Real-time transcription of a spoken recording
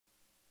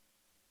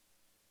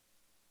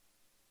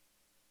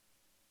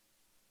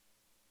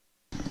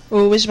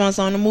Wishbone's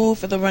on the move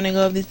for the running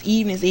of this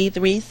evening's 8th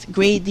race,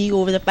 Grade D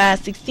over the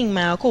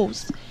 516-mile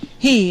course.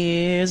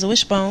 Here's a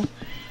Wishbone.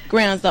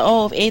 Grounds are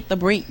off at the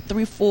break,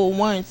 3, 4,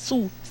 1,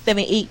 2,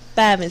 7, 8,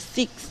 5, and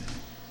 6.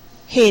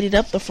 Headed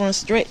up the front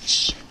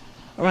stretch.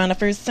 Around the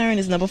first turn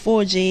is number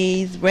 4,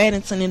 Jay's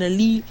Bradenton in the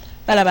lead,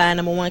 followed by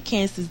number 1,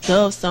 Kansas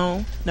Dove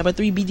Song, number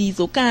 3,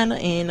 BD's O'Connor,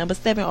 and number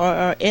 7,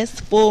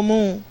 RRS Full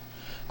Moon.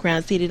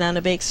 Grounds headed down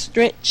the back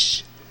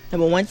stretch.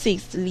 Number 1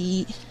 takes the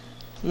lead,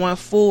 1,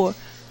 4,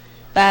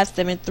 5,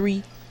 7,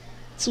 3,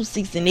 2,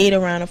 6, and 8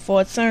 around the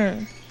fourth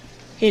turn.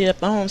 Headed up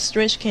the home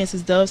stretch,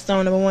 Kansas Dove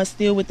Stone, number 1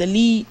 still with the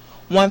lead,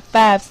 1,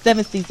 5,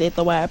 7, 6 at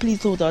the wire.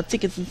 Please hold our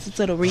tickets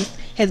until the race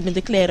has been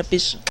declared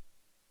official.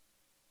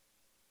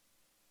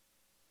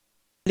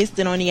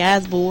 Listed on the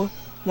odds board,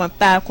 1,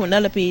 5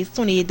 Cornella pays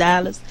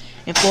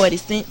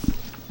 $28.40,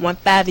 1,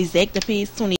 5 Exacta pays $28.